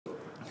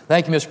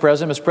Thank you, Mr.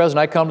 President. Mr. President,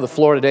 I come to the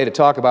floor today to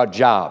talk about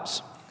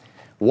jobs.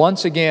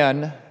 Once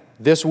again,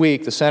 this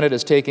week, the Senate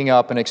is taking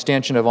up an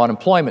extension of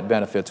unemployment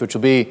benefits, which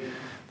will be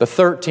the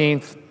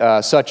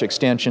 13th such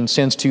extension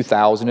since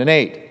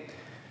 2008.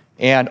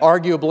 And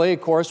arguably,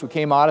 of course, we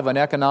came out of an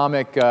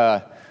economic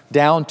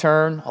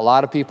downturn. A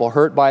lot of people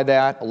hurt by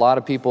that, a lot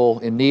of people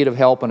in need of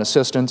help and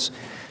assistance.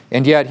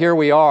 And yet here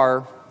we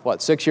are,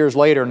 6 years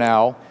later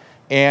now,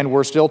 and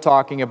we're still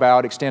talking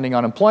about extending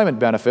unemployment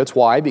benefits.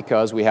 Why?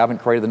 Because we haven't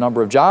created the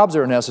number of jobs that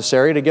are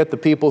necessary to get the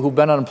people who've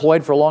been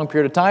unemployed for a long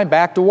period of time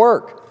back to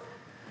work.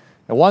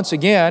 And once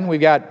again,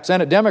 we've got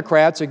Senate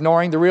Democrats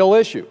ignoring the real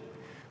issue,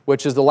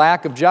 which is the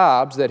lack of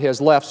jobs that has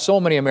left so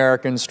many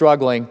Americans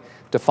struggling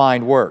to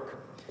find work.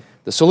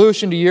 The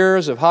solution to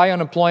years of high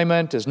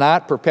unemployment is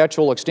not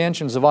perpetual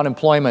extensions of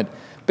unemployment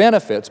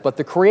benefits, but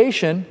the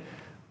creation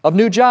of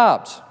new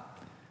jobs,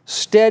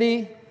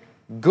 steady,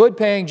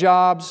 good-paying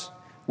jobs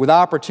with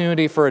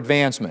opportunity for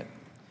advancement.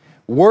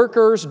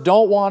 Workers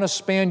don't want to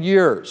spend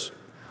years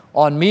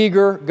on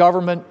meager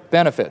government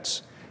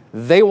benefits.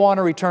 They want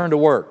to return to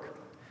work.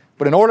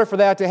 But in order for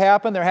that to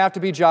happen, there have to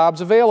be jobs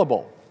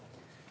available.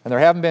 And there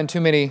haven't been too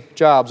many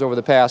jobs over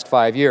the past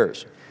 5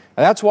 years.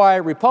 And that's why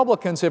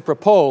Republicans have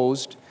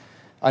proposed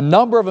a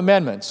number of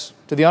amendments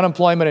to the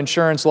unemployment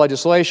insurance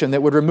legislation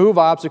that would remove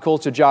obstacles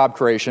to job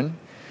creation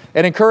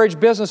and encourage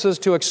businesses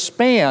to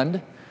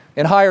expand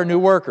and hire new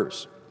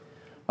workers.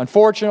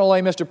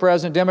 Unfortunately, Mr.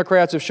 President,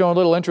 Democrats have shown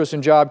little interest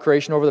in job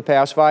creation over the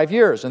past 5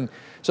 years, and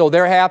so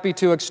they're happy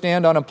to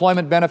extend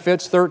unemployment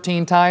benefits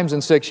 13 times in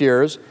 6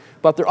 years,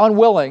 but they're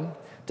unwilling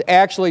to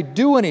actually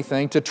do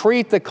anything to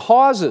treat the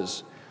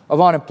causes of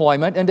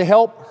unemployment and to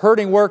help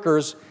hurting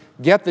workers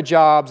get the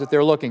jobs that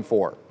they're looking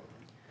for.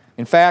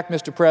 In fact,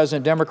 Mr.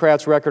 President,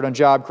 Democrats' record on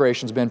job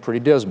creation has been pretty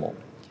dismal.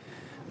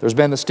 There's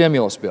been the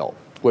stimulus bill,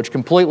 which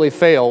completely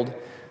failed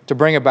to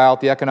bring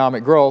about the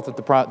economic growth that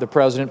the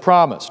President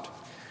promised.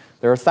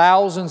 There are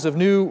thousands of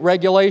new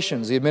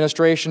regulations the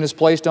administration has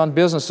placed on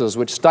businesses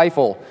which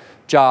stifle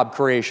job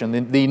creation.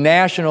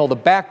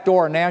 The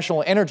backdoor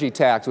national energy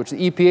tax, which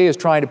the EPA is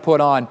trying to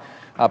put on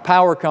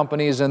power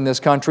companies in this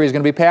country, is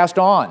going to be passed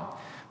on.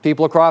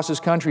 People across this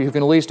country who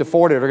can least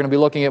afford it are going to be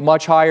looking at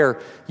much higher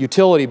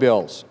utility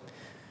bills.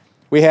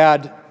 We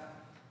had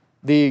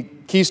the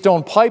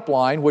Keystone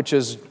Pipeline, which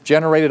has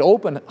generated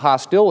open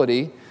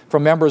hostility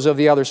from members of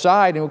the other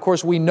side, and of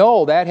course we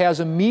know that has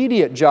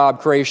immediate job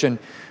creation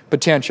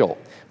potential.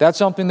 That's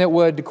something that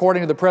would,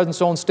 according to the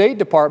President's own State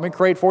Department,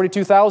 create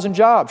 42,000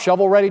 jobs,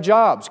 shovel-ready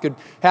jobs. Could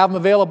have them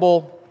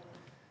available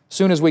as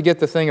soon as we get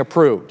the thing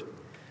approved.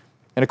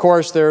 And of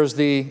course, there's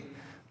the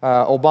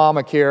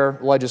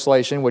Obamacare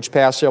legislation, which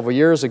passed several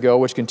years ago,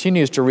 which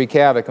continues to wreak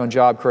havoc on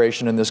job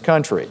creation in this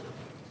country.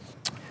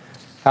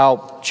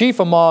 How chief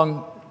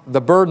among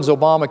the burdens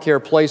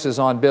Obamacare places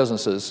on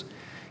businesses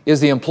is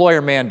the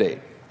employer mandate,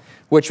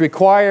 which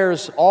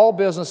requires all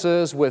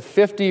businesses with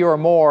 50 or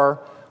more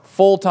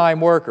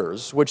full-time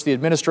workers, which the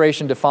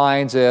administration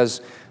defines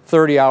as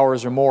 30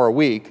 hours or more a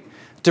week,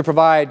 to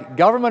provide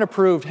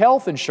government-approved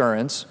health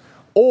insurance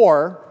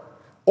or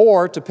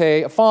to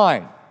pay a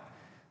fine.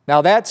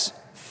 Now, that's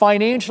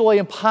financially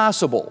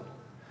impossible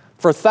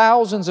for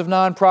thousands of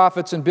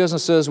nonprofits and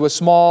businesses with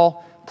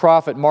small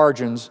profit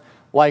margins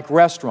like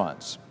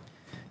restaurants.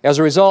 As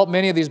a result,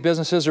 many of these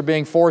businesses are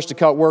being forced to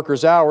cut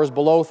workers' hours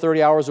below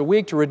 30 hours a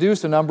week to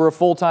reduce the number of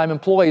full-time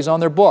employees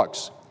on their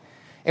books.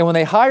 And when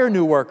they hire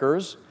new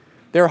workers,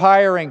 they're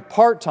hiring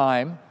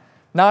part-time,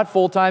 not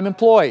full-time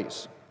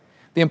employees.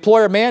 The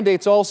employer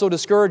mandate's also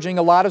discouraging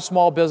a lot of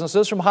small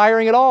businesses from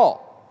hiring at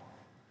all.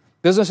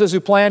 Businesses who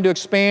plan to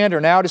expand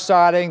are now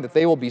deciding that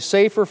they will be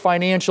safer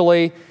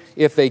financially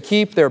if they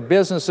keep their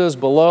businesses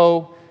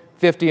below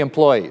 50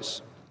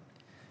 employees.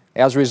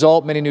 As a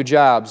result, many new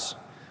jobs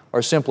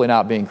are simply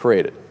not being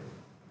created.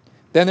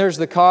 Then there's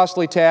the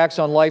costly tax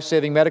on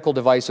life-saving medical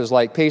devices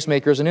like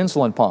pacemakers and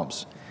insulin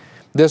pumps.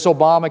 This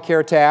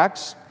Obamacare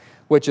tax,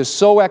 which is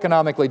so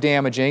economically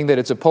damaging that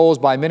it's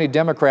opposed by many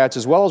Democrats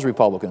as well as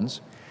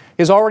Republicans,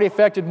 has already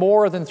affected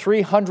more than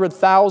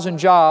 300,000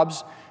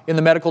 jobs in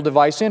the medical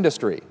device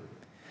industry.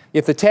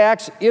 If the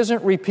tax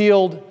isn't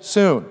repealed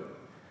soon,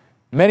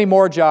 many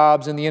more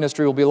jobs in the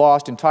industry will be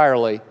lost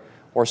entirely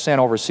or sent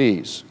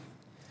overseas.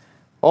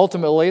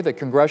 Ultimately, the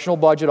Congressional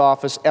Budget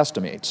Office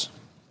estimates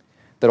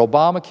that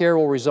Obamacare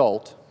will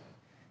result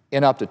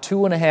in up to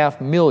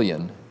 2.5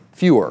 million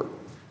fewer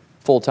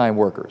full-time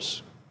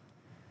workers.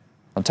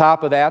 On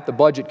top of that, the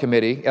Budget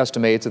Committee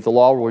estimates that the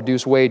law will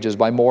reduce wages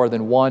by more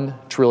than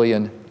 $1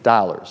 trillion.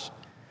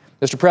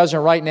 Mr.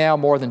 President, right now,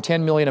 more than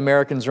 10 million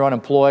Americans are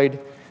unemployed.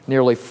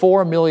 Nearly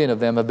 4 million of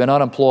them have been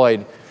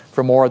unemployed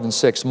for more than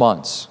 6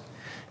 months.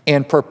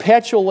 And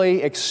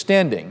perpetually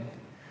extending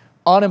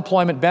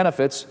unemployment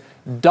benefits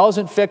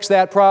doesn't fix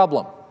that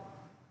problem.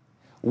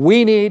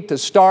 We need to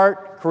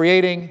start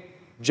creating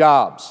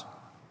jobs.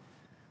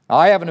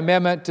 I have an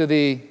amendment to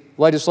the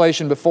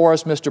legislation before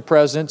us, Mr.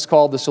 President. It's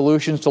called the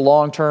Solutions to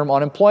Long-Term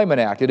Unemployment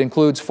Act. It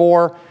includes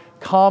 4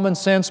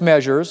 common-sense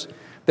measures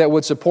that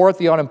would support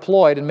the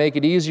unemployed and make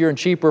it easier and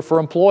cheaper for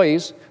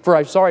employers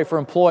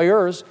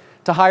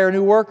to hire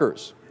new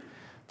workers.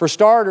 For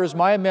starters,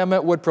 my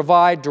amendment would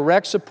provide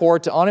direct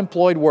support to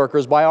unemployed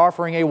workers by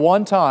offering a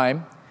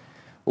one-time,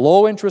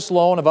 low-interest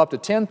loan of up to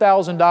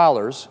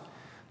 $10,000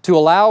 to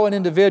allow an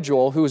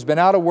individual who's been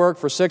out of work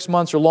for 6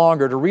 months or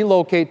longer to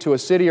relocate to a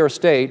city or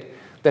state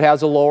that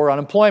has a lower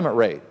unemployment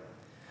rate.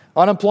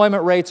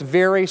 Unemployment rates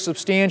vary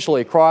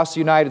substantially across the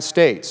United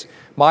States.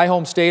 My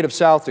home state of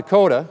South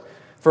Dakota,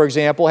 for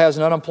example, has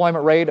an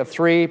unemployment rate of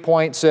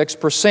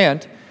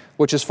 3.6%,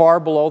 which is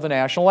far below the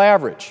national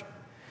average.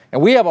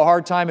 And we have a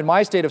hard time in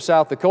my state of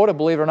South Dakota,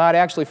 believe it or not,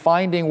 actually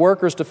finding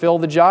workers to fill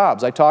the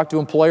jobs. I talk to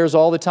employers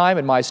all the time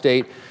in my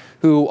state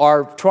who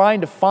are trying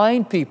to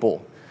find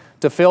people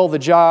to fill the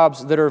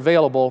jobs that are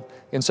available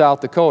in South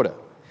Dakota.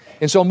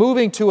 And so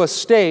moving to a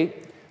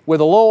state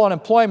with a low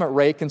unemployment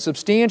rate can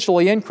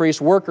substantially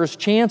increase workers'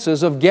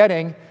 chances of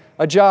getting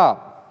a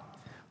job.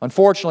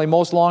 Unfortunately,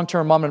 most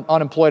long-term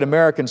unemployed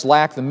Americans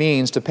lack the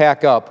means to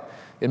pack up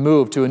and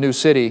move to a new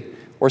city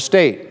or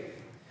state.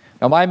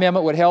 Now, my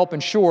amendment would help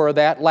ensure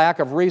that lack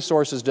of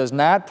resources does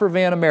not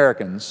prevent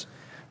Americans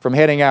from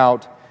heading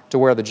out to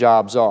where the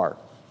jobs are.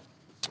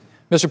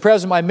 Mr.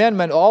 President, my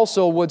amendment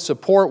also would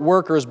support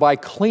workers by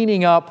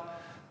cleaning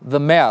up the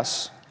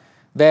mess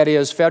that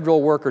is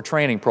federal worker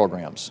training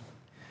programs.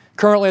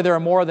 Currently, there are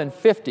more than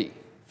 50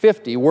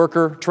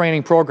 worker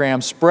training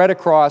programs spread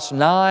across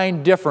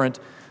 9 different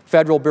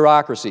federal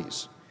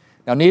bureaucracies.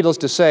 Now, needless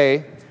to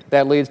say,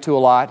 that leads to a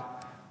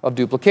lot of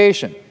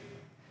duplication.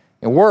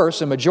 And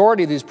worse, a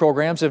majority of these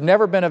programs have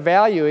never been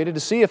evaluated to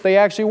see if they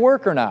actually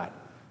work or not.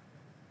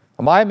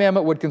 My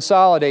amendment would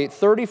consolidate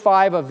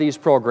 35 of these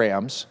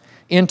programs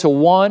into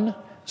one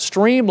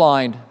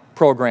streamlined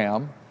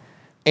program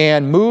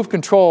and move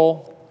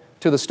control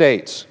to the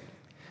states.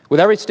 With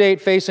every state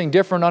facing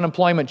different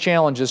unemployment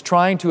challenges,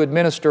 trying to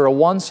administer a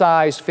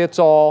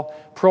one-size-fits-all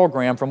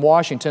program from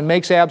Washington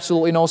makes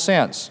absolutely no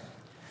sense.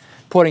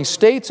 Putting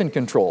states in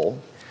control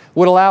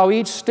would allow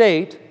each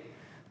state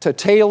to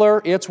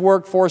tailor its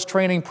workforce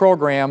training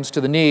programs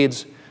to the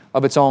needs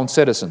of its own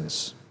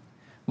citizens.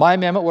 My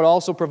amendment would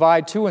also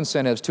provide 2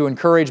 incentives to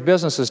encourage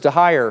businesses to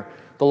hire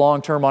the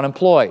long-term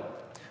unemployed.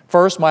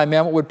 First, my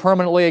amendment would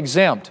permanently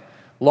exempt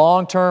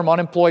long-term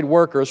unemployed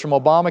workers from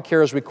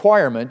Obamacare's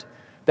requirement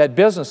that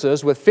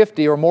businesses with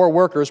 50 or more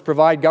workers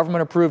provide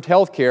government-approved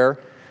health care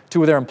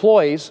to their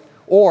employees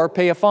or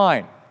pay a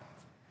fine.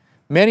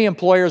 Many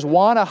employers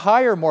want to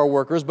hire more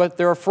workers, but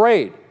they're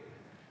afraid.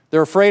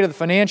 They're afraid of the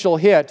financial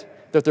hit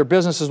that their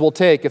businesses will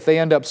take if they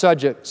end up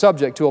subject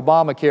to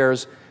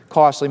Obamacare's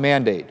costly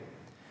mandate.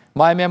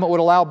 My amendment would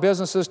allow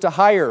businesses to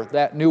hire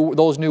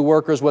those new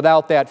workers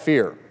without that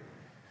fear.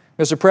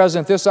 Mr.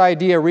 President, this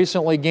idea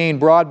recently gained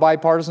broad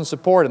bipartisan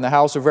support in the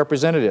House of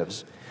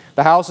Representatives.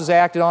 The House has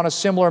acted on a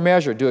similar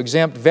measure to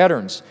exempt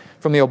veterans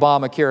from the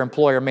Obamacare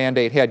employer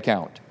mandate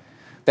headcount.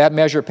 That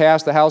measure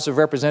passed the House of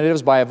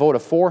Representatives by a vote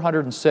of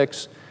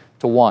 406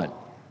 to 1.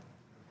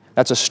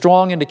 That's a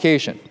strong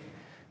indication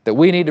that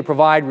we need to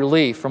provide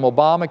relief from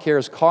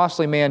Obamacare's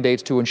costly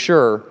mandates to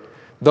ensure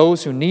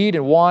those who need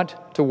and want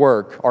to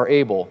work are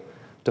able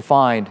to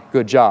find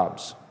good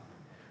jobs.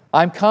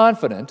 I'm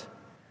confident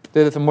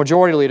that if the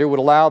Majority Leader would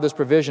allow this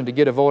provision to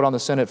get a vote on the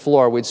Senate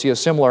floor, we'd see a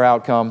similar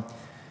outcome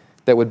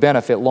that would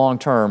benefit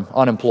long-term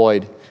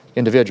unemployed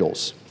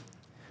individuals.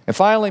 And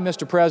finally,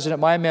 Mr. President,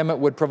 my amendment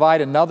would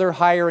provide another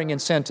hiring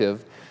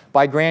incentive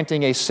by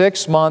granting a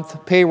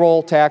 6-month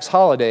payroll tax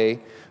holiday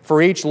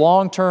for each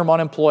long-term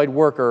unemployed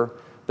worker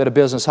that a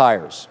business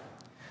hires.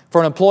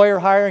 For an employer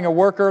hiring a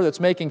worker that's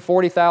making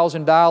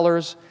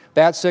 $40,000,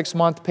 that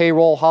 6-month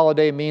payroll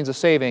holiday means a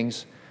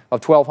savings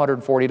of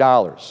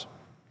 $1,240.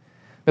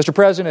 Mr.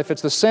 President, if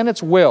it's the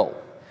Senate's will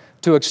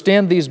to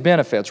extend these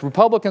benefits,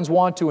 Republicans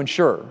want to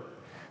ensure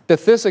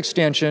that this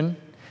extension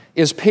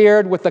is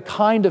paired with the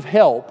kind of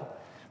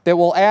help that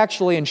will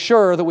actually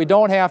ensure that we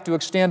don't have to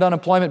extend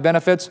unemployment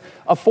benefits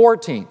a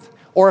 14th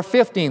or a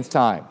 15th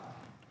time.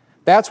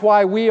 That's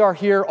why we are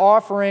here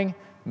offering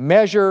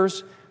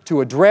measures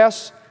to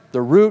address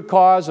the root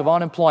cause of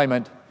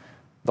unemployment,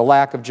 the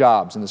lack of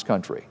jobs in this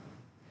country.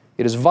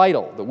 It is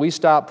vital that we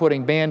stop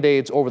putting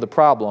Band-Aids over the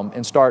problem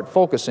and start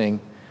focusing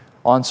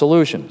on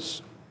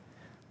solutions.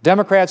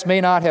 Democrats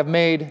may not have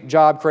made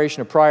job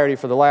creation a priority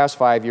for the last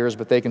 5 years,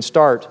 but they can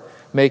start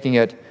making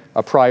it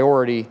a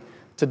priority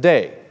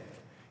today.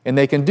 And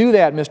they can do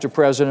that, Mr.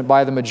 President,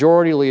 by the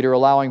Majority Leader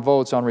allowing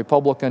votes on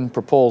Republican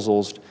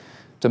proposals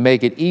to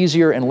make it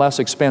easier and less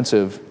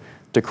expensive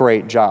to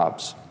create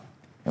jobs.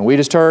 And we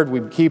just heard,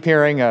 we keep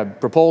hearing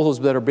proposals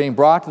that are being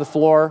brought to the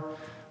floor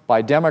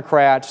by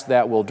Democrats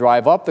that will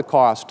drive up the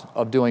cost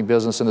of doing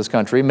business in this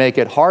country, make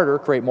it harder,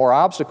 create more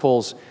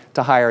obstacles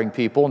to hiring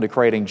people and to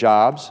creating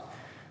jobs.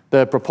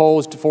 The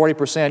proposed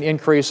 40%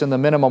 increase in the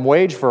minimum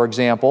wage, for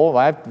example,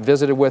 I've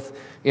visited with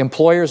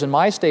employers in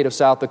my state of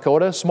South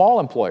Dakota, small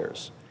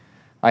employers.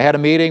 I had a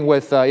meeting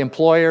with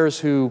employers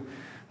who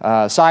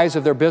size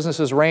of their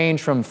businesses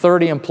range from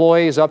 30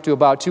 employees up to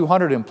about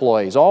 200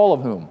 employees, all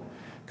of whom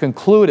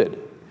concluded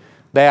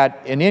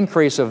that an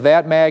increase of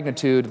that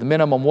magnitude, the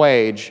minimum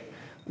wage,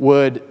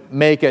 would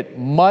make it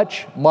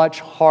much,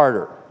 much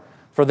harder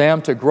for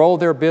them to grow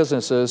their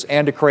businesses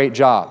and to create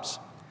jobs.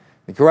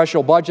 The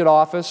Congressional Budget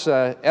Office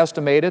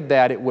estimated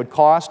that it would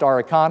cost our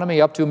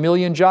economy up to 1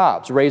 million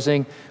jobs,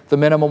 raising the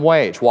minimum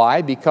wage.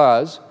 Why?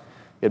 Because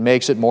it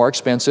makes it more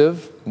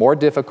expensive, more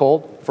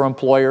difficult for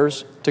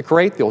employers to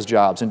create those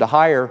jobs and to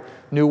hire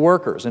new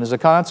workers. And as a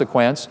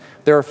consequence,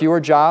 there are fewer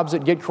jobs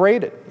that get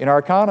created in our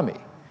economy.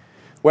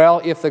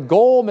 Well, if the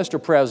goal,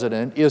 Mr.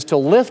 President, is to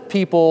lift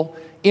people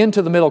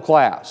into the middle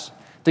class,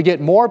 to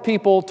get more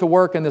people to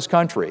work in this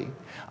country,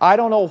 I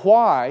don't know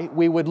why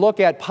we would look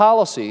at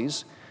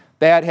policies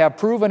that have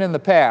proven in the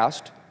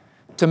past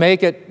to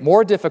make it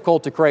more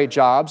difficult to create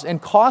jobs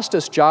and cost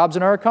us jobs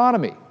in our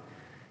economy.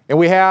 And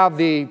we have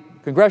the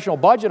Congressional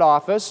Budget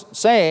Office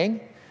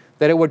saying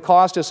that it would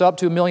cost us up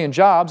to 1 million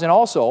jobs and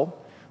also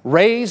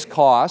raise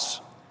costs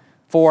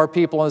for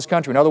people in this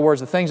country. In other words,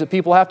 the things that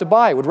people have to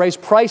buy. It would raise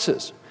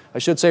prices. I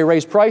should say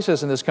raise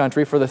prices in this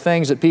country for the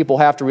things that people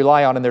have to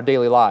rely on in their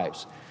daily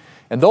lives.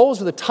 And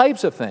those are the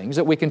types of things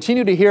that we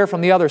continue to hear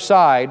from the other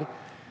side,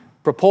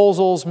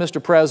 proposals,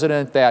 Mr.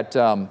 President, that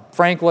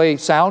frankly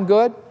sound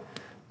good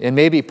and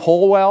maybe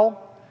poll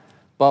well,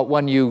 but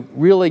when you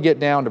really get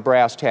down to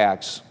brass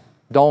tacks,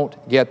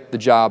 don't get the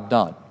job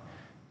done.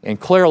 And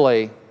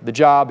clearly, the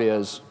job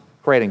is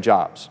creating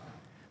jobs,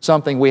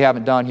 something we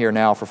haven't done here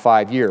now for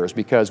 5 years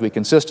because we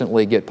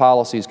consistently get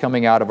policies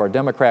coming out of our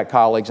Democrat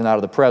colleagues and out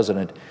of the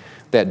President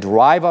that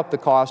drive up the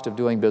cost of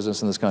doing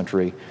business in this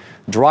country,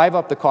 drive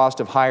up the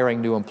cost of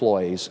hiring new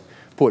employees,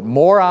 put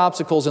more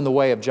obstacles in the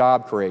way of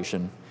job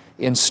creation,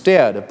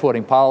 instead of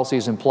putting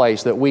policies in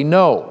place that we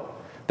know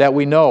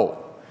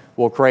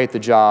will create the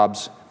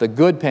jobs, the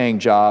good-paying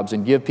jobs,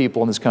 and give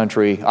people in this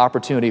country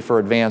opportunity for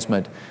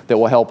advancement that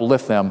will help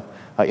lift them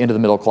into the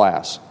middle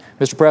class.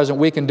 Mr. President,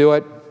 we can do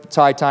it. It's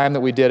high time that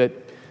we did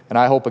it, and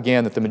I hope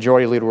again that the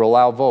Majority Leader will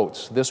allow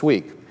votes this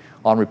week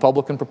on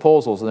Republican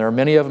proposals, and there are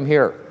many of them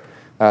here,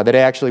 that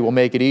actually will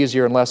make it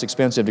easier and less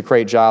expensive to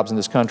create jobs in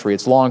this country.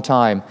 It's a long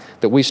time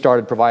that we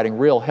started providing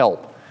real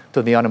help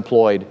to the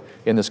unemployed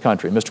in this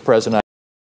country. Mr. President,